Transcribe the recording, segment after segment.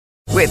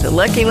With the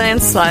Lucky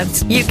Land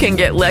Slots, you can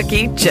get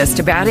lucky just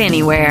about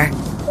anywhere.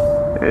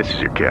 This is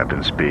your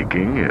captain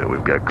speaking.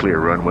 We've got clear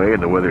runway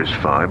and the weather's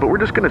fine, but we're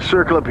just going to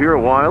circle up here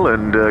a while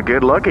and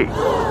get lucky.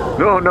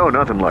 No,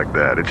 nothing like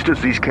that. It's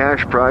just these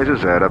cash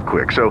prizes add up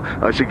quick. So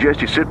I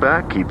suggest you sit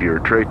back, keep your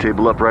tray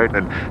table upright,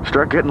 and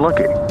start getting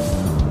lucky.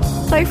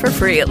 Play for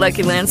free at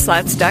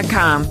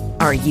LuckyLandSlots.com.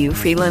 Are you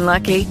feeling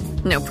lucky?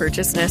 No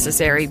purchase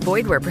necessary.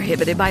 Void where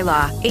prohibited by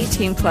law.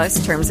 18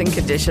 plus terms and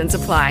conditions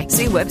apply.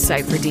 See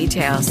website for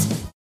details.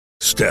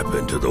 Step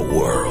into the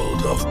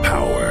world of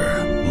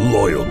power,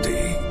 loyalty,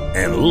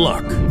 and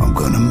luck. I'm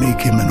gonna make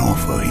him an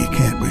offer he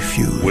can't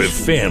refuse. With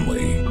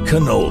family,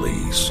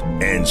 cannolis,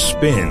 and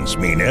spins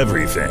mean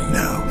everything.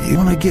 Now, you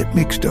wanna get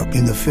mixed up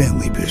in the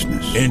family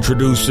business.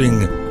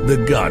 Introducing The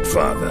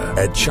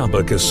Godfather at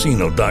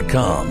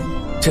ChumbaCasino.com.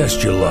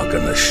 Test your luck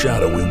in the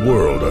shadowy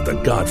world of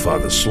The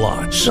Godfather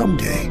slot.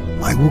 Someday,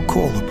 I will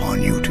call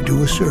upon you to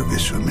do a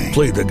service for me.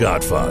 Play The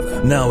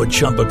Godfather, now at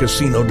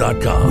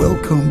ChumbaCasino.com.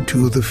 Welcome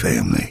to the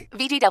family.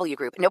 VGW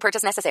Group. No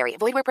purchase necessary.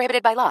 Void where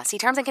prohibited by law. See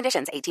terms and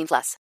conditions. 18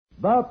 plus.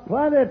 The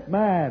Planet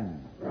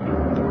Man.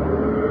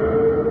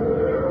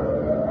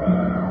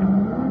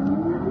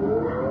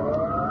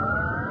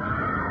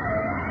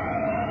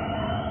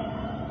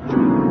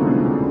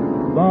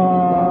 The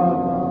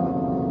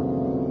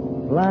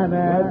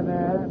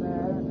Planet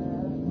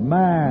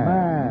Man.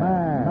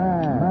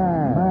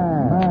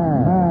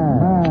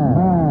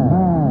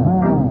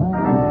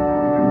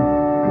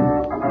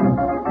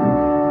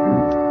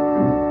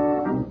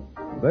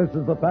 This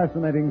is the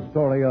fascinating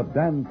story of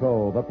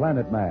Dantro, the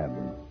Planet Man,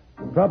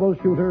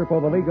 troubleshooter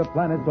for the League of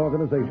Planets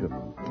organization,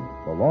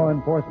 the law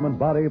enforcement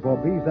body for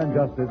peace and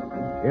justice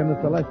in the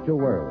celestial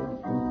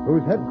world,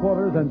 whose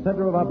headquarters and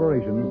center of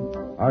operations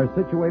are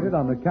situated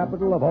on the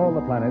capital of all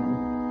the planets,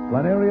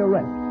 Planaria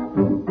Rex.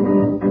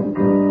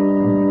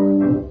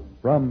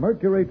 From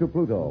Mercury to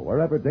Pluto,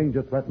 wherever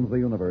danger threatens the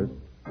universe,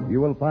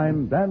 you will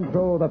find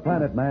Dantro, the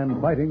Planet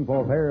Man, fighting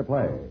for fair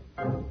play.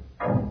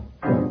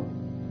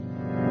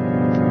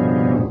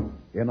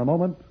 In a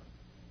moment,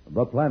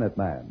 the Planet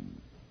Man.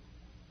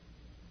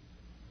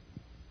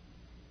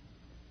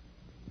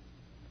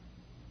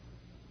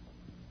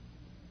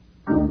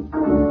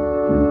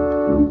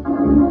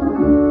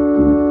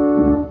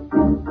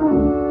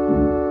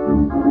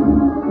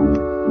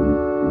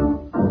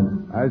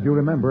 As you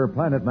remember,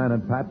 Planet Man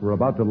and Pat were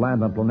about to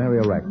land on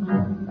Planaria Rex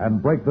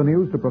and break the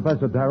news to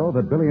Professor Darrow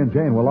that Billy and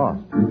Jane were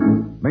lost.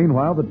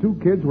 Meanwhile, the two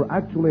kids were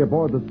actually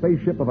aboard the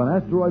spaceship of an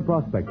asteroid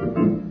prospector.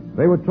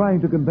 They were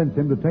trying to convince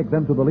him to take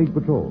them to the League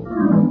Patrol.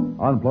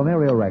 On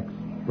Planaria Rex,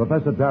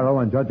 Professor Darrow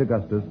and Judge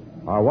Augustus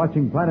are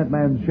watching Planet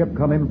Man's ship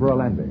come in for a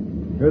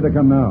landing. Here they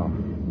come now.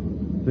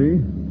 See?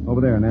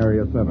 Over there in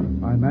Area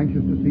 7. I'm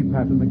anxious to see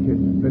Pat and the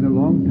kids. It's been a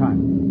long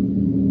time.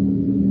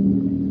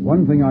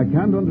 One thing I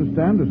can't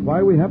understand is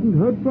why we haven't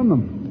heard from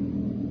them.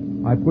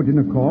 I put in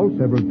a call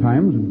several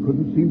times and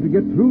couldn't seem to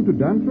get through to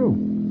Dantro.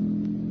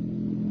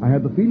 I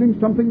had the feeling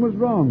something was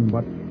wrong,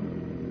 but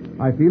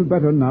I feel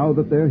better now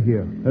that they're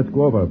here. Let's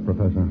go over,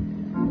 Professor.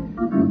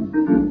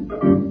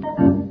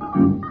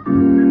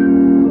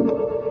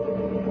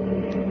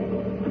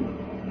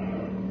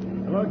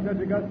 Hello,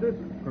 Judge Augustus.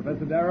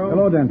 Professor Darrow.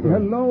 Hello, Dantro.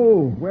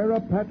 Hello. Where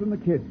are Pat and the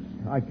kids?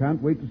 I can't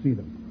wait to see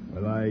them.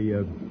 Well, I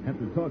have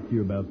to talk to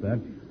you about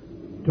that.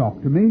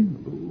 Talk to me?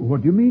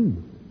 What do you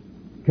mean?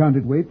 Can't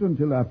it wait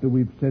until after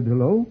we've said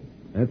hello?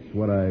 That's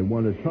what I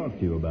want to talk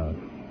to you about.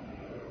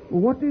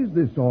 What is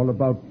this all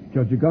about,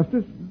 Judge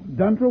Augustus?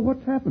 Dantro,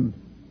 what's happened?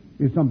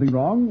 Is something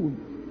wrong?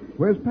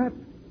 Where's Pat?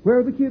 Where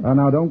are the kids?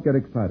 Now, don't get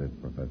excited,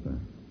 Professor.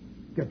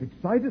 Get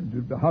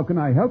excited? How can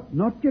I help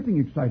not getting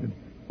excited?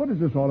 What is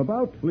this all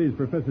about? Please,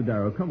 Professor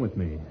Darrow, come with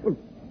me. Well,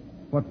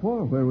 what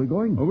for? Where are we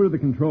going? Over to the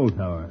control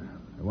tower.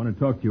 I want to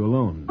talk to you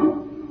alone.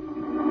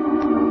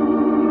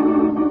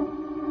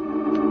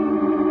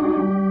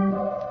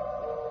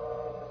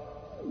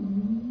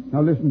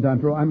 Now listen,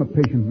 Dantro, I'm a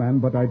patient man,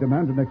 but I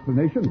demand an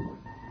explanation.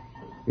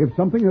 If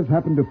something has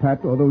happened to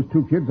Pat or those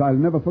two kids, I'll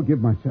never forgive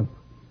myself.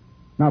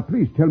 Now,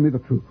 please tell me the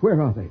truth.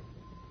 Where are they?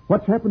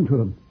 What's happened to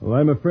them? Well,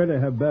 I'm afraid I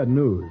have bad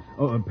news.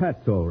 Oh,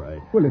 Pat's all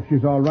right. Well, if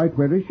she's all right,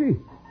 where is she?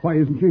 Why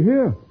isn't she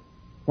here?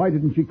 Why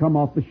didn't she come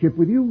off the ship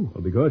with you?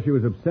 Well, because she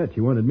was upset.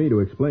 She wanted me to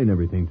explain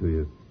everything to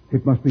you.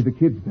 It must be the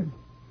kids, then.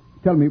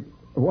 Tell me,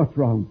 what's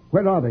wrong?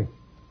 Where are they?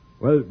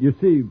 Well, you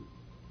see,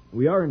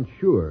 we aren't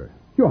sure.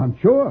 You aren't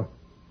sure?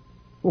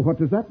 Well, what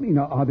does that mean?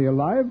 Are they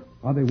alive?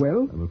 Are they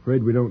well? I'm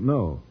afraid we don't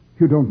know.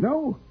 You don't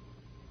know?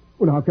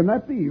 Well, how can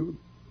that be?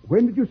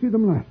 When did you see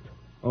them last?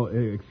 Oh,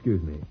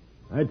 excuse me.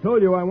 I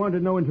told you I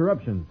wanted no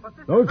interruptions.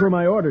 Those were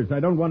my orders.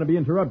 I don't want to be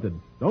interrupted.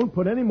 Don't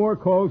put any more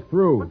calls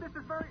through. But this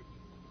is very...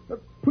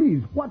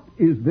 please, what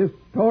is this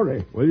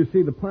story? Well, you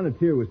see, the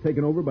Planeteer was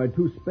taken over by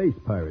two space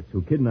pirates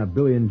who kidnapped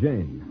Billy and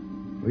Jane.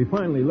 We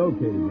finally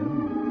located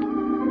them.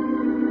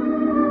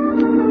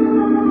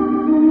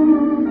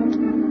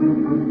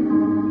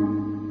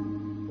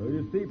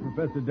 See,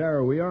 Professor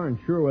Darrow, we aren't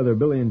sure whether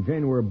Billy and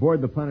Jane were aboard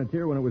the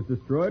Planeteer when it was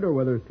destroyed or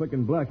whether Slick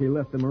and Blackie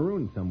left them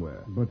marooned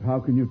somewhere. But how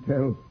can you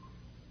tell?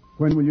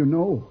 When will you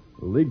know?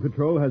 The League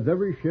Patrol has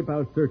every ship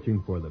out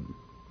searching for them.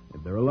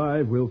 If they're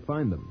alive, we'll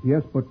find them.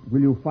 Yes, but will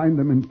you find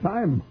them in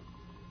time?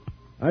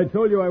 I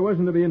told you I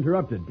wasn't to be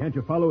interrupted. Can't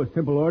you follow a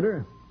simple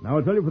order? Now,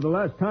 I'll tell you for the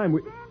last time,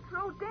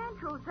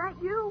 Dantro, is that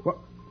you?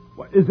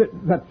 What is it?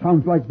 That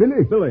sounds like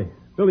Billy.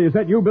 Billy, is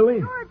that you, Billy?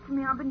 Sure, it's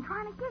me. I've been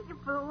trying to get you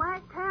for the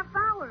last half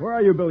hour. Where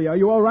are you, Billy? Are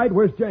you all right?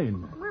 Where's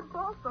Jane? We're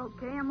both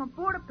okay. I'm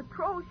aboard a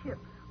patrol ship.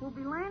 We'll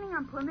be landing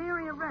on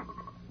Planaria Rex.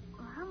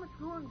 Well, how much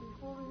longer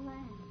before we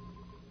land?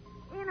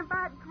 In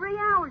about 3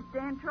 hours,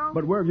 Dantro.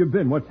 But where have you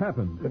been? What's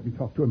happened? Let me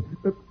talk to him.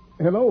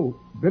 Hello,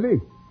 Billy.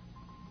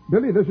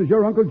 Billy, this is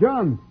your Uncle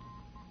John.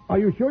 Are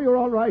you sure you're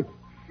all right?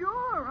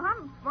 Sure,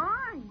 I'm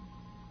fine.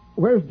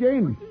 Where's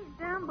Jane? Well, she's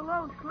down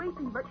below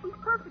sleeping, but she's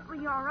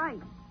perfectly all right.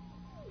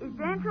 Is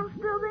Dantro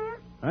still there?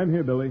 I'm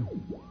here, Billy.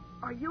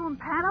 Are you and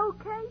Pat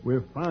okay?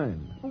 We're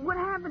fine. Well, what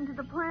happened to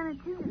the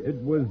Planeteer?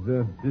 It was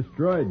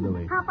destroyed,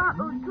 Billy. How about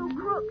those two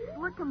crooks,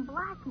 Slick and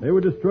Black? They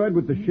were destroyed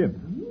with the ship.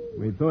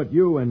 We thought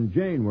you and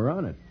Jane were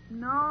on it.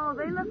 No,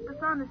 they left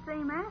us on the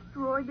same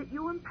asteroid that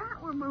you and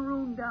Pat were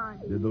marooned on.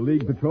 Did the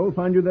League Patrol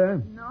find you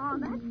there? No,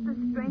 that's the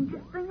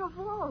strangest thing of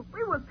all.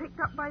 We were picked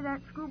up by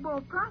that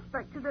screwball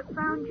prospector that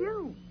found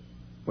you.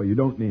 Well, you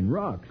don't mean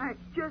Rocks. That's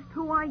just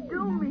who I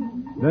do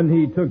mean. Then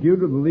he took you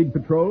to the League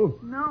Patrol?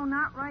 No,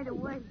 not right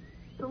away.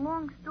 It's a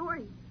long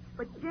story.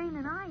 But Jane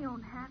and I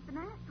own half an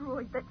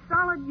asteroid that's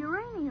solid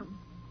uranium.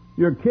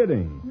 You're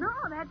kidding. No,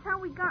 that's how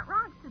we got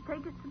Rocks to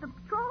take us to the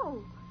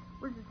patrol.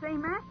 It was the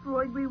same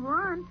asteroid we were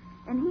on,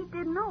 and he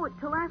didn't know it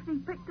till after he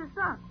picked us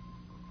up.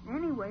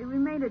 Anyway, we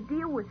made a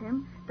deal with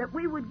him that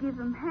we would give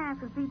him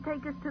half if he'd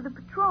take us to the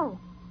patrol.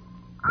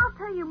 I'll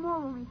tell you more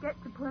when we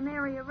get to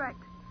Planaria Rex.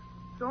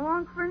 So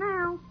long for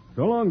now.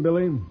 So long,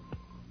 Billy.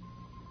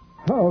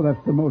 Oh,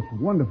 that's the most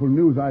wonderful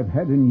news I've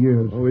had in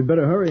years. Well, we'd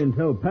better hurry and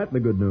tell Pat the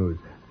good news.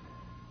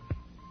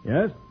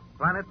 Yes?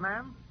 Planet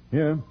Man?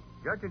 Here.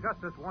 Judge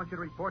Augustus wants you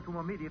to report to him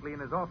immediately in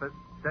his office.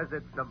 Says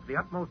it's of the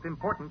utmost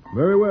importance.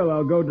 Very well,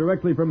 I'll go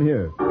directly from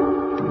here.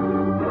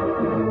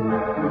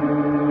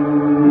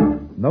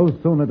 No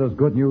sooner does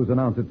good news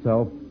announce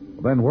itself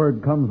than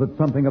word comes that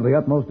something of the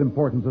utmost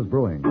importance is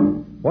brewing.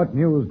 What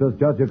news does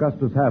Judge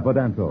Augustus have for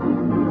Dantro?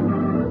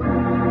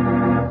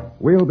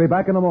 We'll be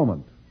back in a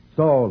moment,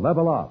 so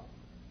level up.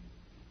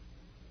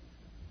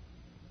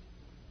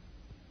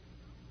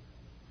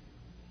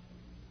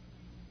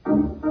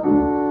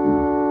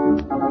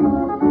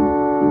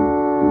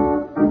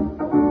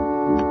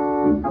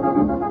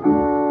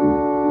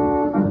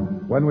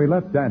 When we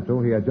left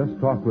Dantro, he had just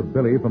talked with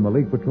Billy from the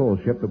League Patrol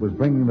ship that was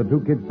bringing the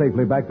two kids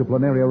safely back to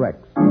Planaria Rex.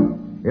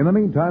 In the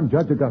meantime,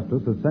 Judge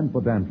Augustus has sent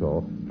for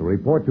Dantro to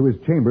report to his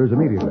chambers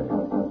immediately.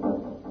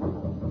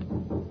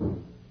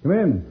 Come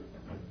in.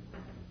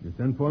 You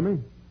sent for me?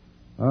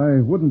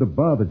 I wouldn't have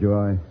bothered you.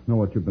 I know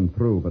what you've been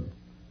through, but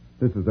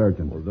this is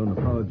urgent. Well, don't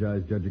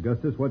apologize, Judge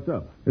Augustus. What's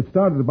up? It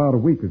started about a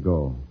week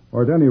ago.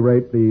 Or at any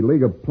rate, the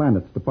League of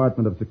Planets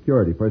Department of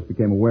Security first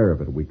became aware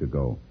of it a week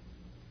ago.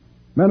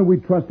 Men who we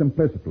trust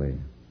implicitly,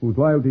 whose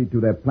loyalty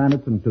to their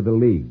planets and to the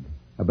League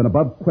have been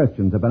above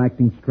questions, have been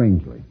acting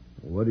strangely.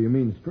 What do you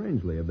mean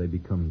strangely? Have they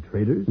become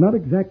traitors? Not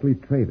exactly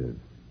traitors.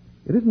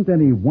 It isn't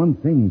any one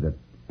thing that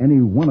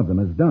any one of them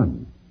has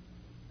done.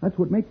 That's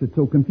what makes it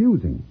so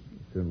confusing.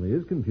 It certainly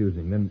is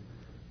confusing. Then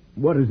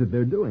what is it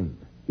they're doing?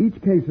 Each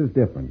case is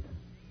different,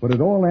 but it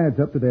all adds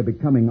up to their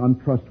becoming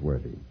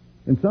untrustworthy.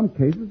 In some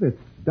cases,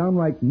 it's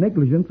downright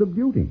negligence of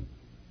duty.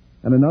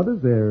 And in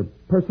others, their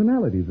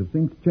personalities have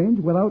things change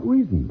without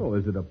reason. Oh,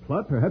 is it a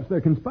plot? Perhaps they're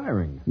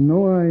conspiring.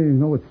 No, I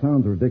know it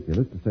sounds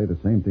ridiculous to say the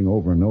same thing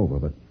over and over,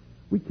 but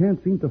we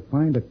can't seem to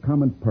find a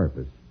common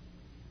purpose.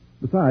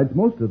 Besides,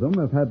 most of them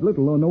have had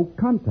little or no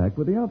contact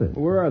with the others.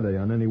 Where are they?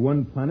 On any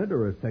one planet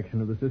or a section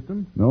of the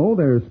system? No,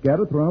 they're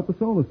scattered throughout the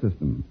solar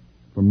system,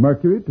 from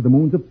Mercury to the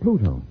moons of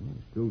Pluto.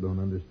 I still don't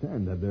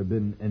understand. Have there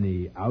been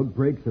any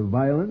outbreaks of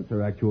violence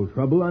or actual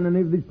trouble on any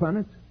of these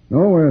planets?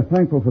 No, we're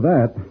thankful for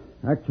that.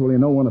 Actually,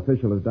 no one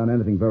official has done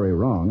anything very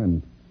wrong,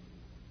 and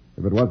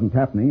if it wasn't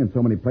happening in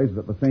so many places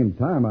at the same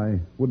time, I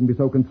wouldn't be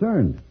so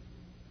concerned.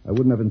 I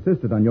wouldn't have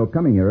insisted on your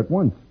coming here at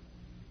once.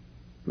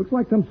 Looks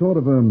like some sort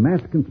of a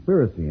mass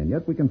conspiracy, and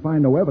yet we can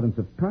find no evidence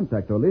of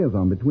contact or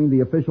liaison between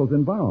the officials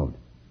involved.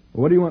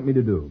 What do you want me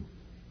to do?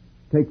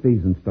 Take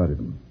these and study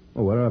them.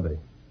 Oh, what are they?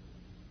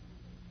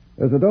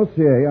 There's a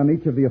dossier on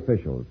each of the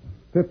officials,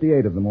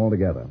 58 of them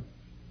altogether.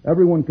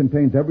 Everyone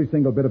contains every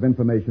single bit of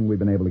information we've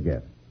been able to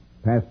get.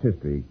 Past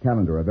history,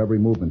 calendar of every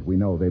movement we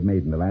know they've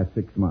made in the last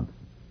 6 months.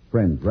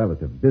 Friends,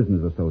 relatives,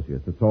 business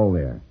associates, it's all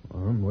there.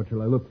 What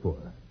shall I look for?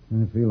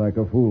 I feel like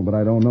a fool, but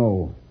I don't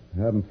know.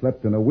 I haven't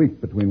slept in a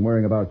week between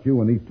worrying about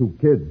you and these two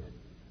kids.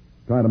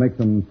 Trying to make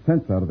some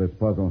sense out of this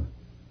puzzle.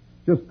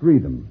 Just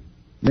read them.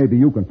 Maybe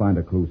you can find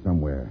a clue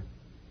somewhere.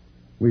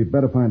 We'd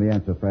better find the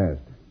answer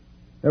fast.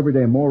 Every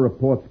day more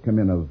reports come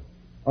in of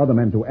other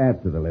men to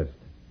add to the list.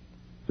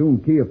 Soon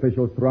key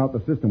officials throughout the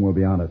system will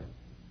be on it.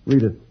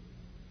 Read it.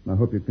 I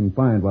hope you can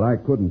find what I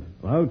couldn't.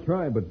 Well, I'll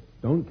try, but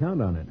don't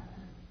count on it.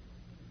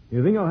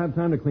 You think I'll have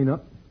time to clean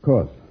up? Of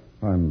course.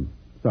 I'm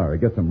sorry.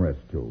 Get some rest,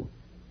 too.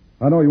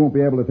 I know you won't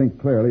be able to think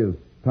clearly, as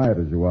tired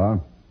as you are.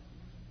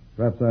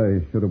 Perhaps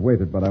I should have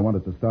waited, but I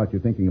wanted to start you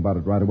thinking about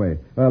it right away.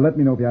 Let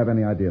me know if you have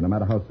any idea, no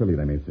matter how silly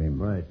they may seem.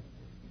 Right.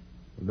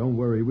 Well, don't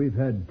worry. We've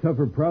had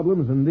tougher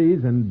problems than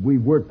these, and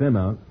we've worked them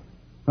out.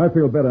 I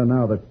feel better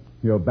now that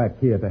you're back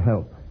here to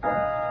help.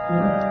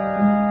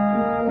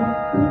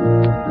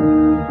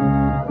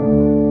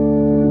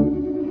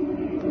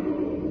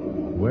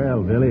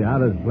 Well, Billy, how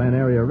does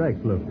Planaria Rex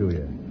look to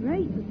you?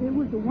 Great, but there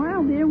was a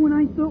while there when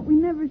I thought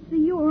we'd never see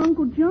you or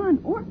Uncle John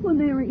or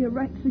Planaria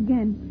Rex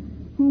again.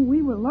 Oh,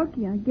 we were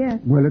lucky, I guess.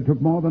 Well, it took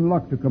more than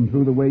luck to come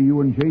through the way you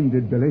and Jane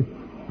did, Billy.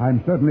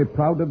 I'm certainly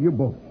proud of you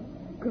both.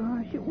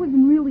 Gosh, it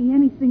wasn't really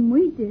anything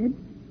we did.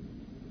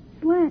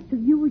 Slats,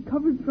 have you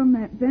recovered from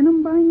that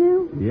venom by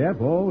now?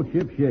 Yep, all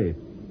shipshape.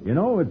 You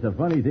know, it's a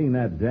funny thing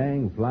that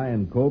dang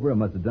flying cobra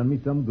must have done me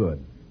some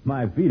good.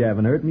 My feet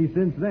haven't hurt me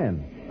since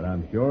then, but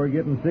I'm sure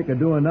getting sick of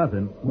doing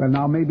nothing. Well,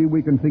 now maybe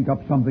we can think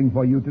up something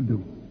for you to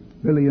do.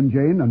 Billy and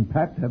Jane and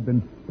Pat have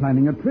been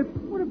planning a trip.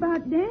 What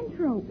about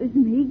Dantro?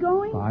 Isn't he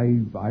going?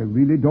 I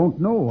really don't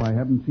know. I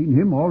haven't seen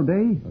him all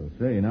day. I'll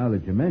say, now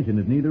that you mention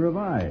it, neither have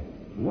I.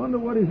 Wonder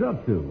what he's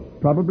up to.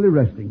 Probably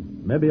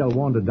resting. Maybe I'll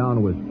wander down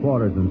to his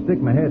quarters and stick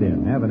my head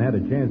in. Haven't had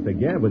a chance to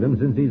gab with him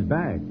since he's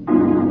back.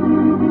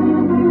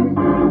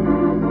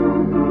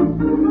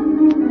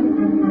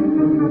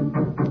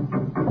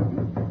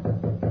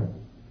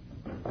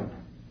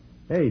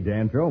 Hey,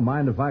 Dantro,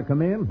 mind if I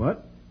come in?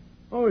 What?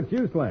 Oh, it's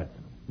you, Slats.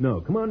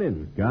 No, come on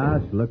in.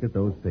 Gosh, look at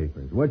those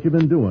papers. What you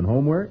been doing,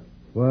 homework?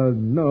 Well,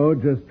 no,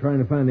 just trying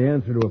to find the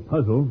answer to a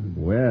puzzle.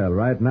 Well,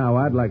 right now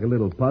I'd like a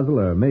little puzzle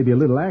or maybe a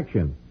little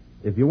action.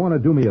 If you want to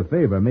do me a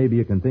favor, maybe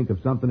you can think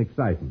of something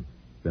exciting.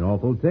 It's been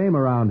awful tame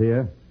around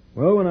here.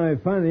 Well, when I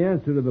find the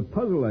answer to the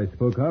puzzle I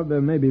spoke of,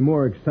 there may be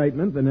more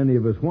excitement than any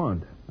of us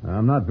want.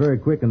 I'm not very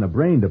quick in the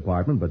brain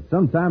department, but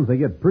sometimes I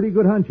get pretty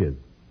good hunches.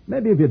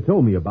 Maybe if you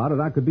told me about it,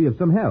 I could be of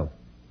some help.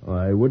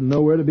 I wouldn't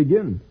know where to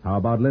begin. How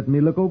about letting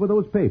me look over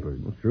those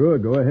papers? Well, sure,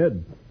 go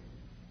ahead.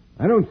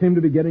 I don't seem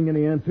to be getting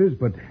any answers,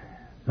 but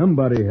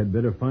somebody had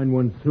better find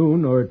one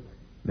soon, or it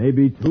may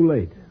be too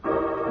late.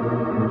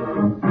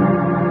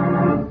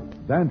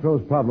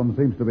 Dantro's problem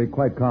seems to be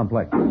quite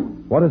complex.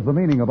 What is the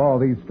meaning of all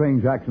these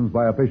strange actions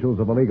by officials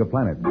of the League of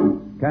Planets?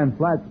 Can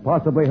Slats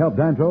possibly help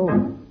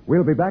Dantro?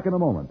 We'll be back in a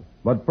moment.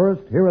 But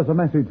first, here is a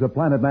message the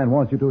Planet Man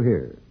wants you to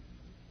hear.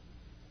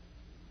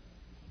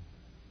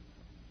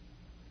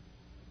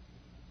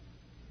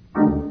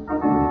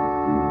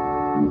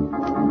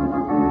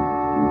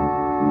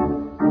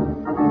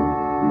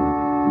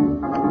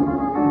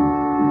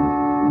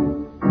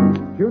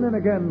 Tune in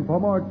again for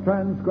more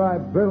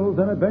transcribed thrills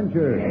and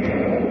adventures.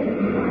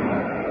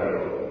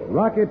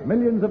 Rocket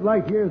millions of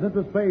light years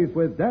into space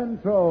with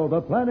Dantro,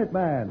 the Planet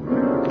Man.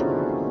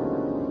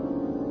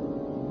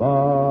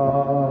 Bye.